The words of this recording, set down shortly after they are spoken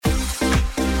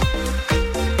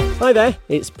Hi there,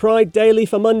 it's Pride Daily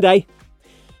for Monday.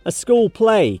 A school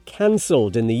play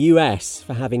cancelled in the US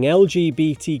for having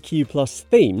LGBTQ+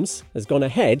 themes has gone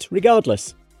ahead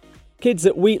regardless. Kids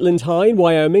at Wheatland High in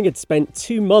Wyoming had spent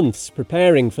 2 months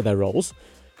preparing for their roles.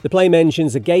 The play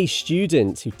mentions a gay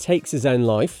student who takes his own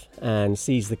life and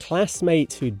sees the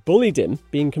classmate who'd bullied him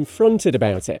being confronted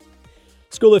about it.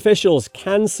 School officials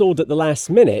cancelled at the last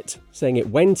minute, saying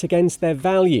it went against their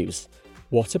values.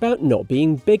 What about not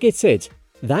being bigoted?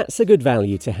 That's a good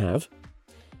value to have.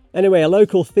 Anyway, a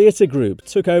local theatre group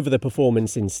took over the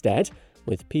performance instead,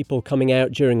 with people coming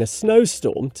out during a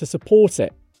snowstorm to support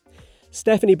it.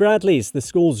 Stephanie Bradley's the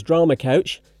school's drama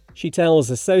coach. She tells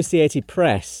Associated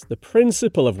Press the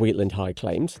principal of Wheatland High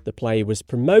claimed the play was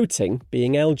promoting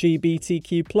being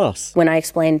LGBTQ+. When I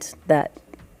explained that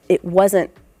it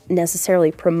wasn't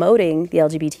necessarily promoting the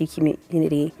LGBT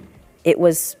community, it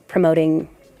was promoting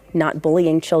not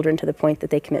bullying children to the point that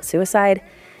they commit suicide,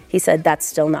 he said that's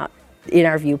still not in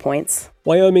our viewpoints.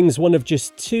 Wyoming's one of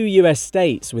just 2 US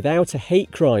states without a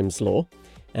hate crimes law.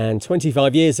 And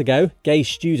 25 years ago, gay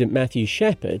student Matthew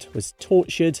Shepard was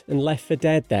tortured and left for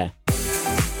dead there.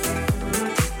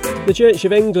 The Church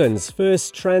of England's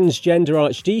first transgender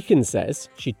archdeacon says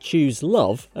she'd choose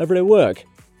love over her work.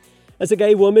 As a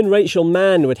gay woman, Rachel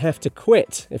Mann would have to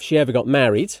quit if she ever got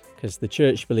married, because the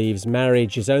church believes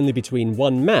marriage is only between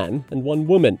one man and one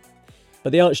woman.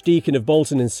 But the Archdeacon of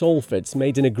Bolton and Salford's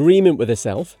made an agreement with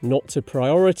herself not to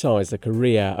prioritise a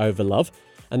career over love,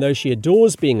 and though she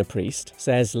adores being a priest,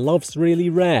 says love's really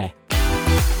rare.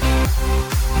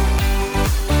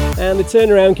 And the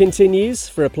turnaround continues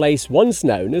for a place once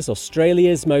known as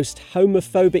Australia's most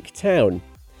homophobic town.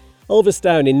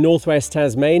 Ulverstone in northwest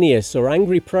Tasmania saw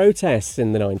angry protests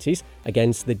in the 90s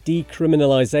against the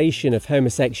decriminalisation of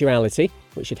homosexuality,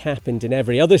 which had happened in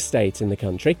every other state in the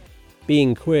country.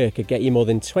 Being queer could get you more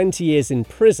than 20 years in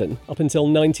prison up until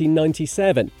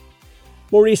 1997.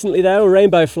 More recently, though, a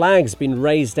rainbow flag's been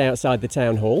raised outside the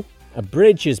town hall, a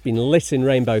bridge has been lit in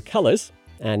rainbow colours,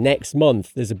 and next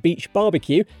month there's a beach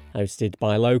barbecue hosted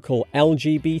by a local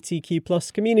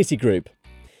LGBTQ+ community group.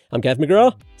 I'm Kev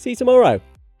McGrath. See you tomorrow.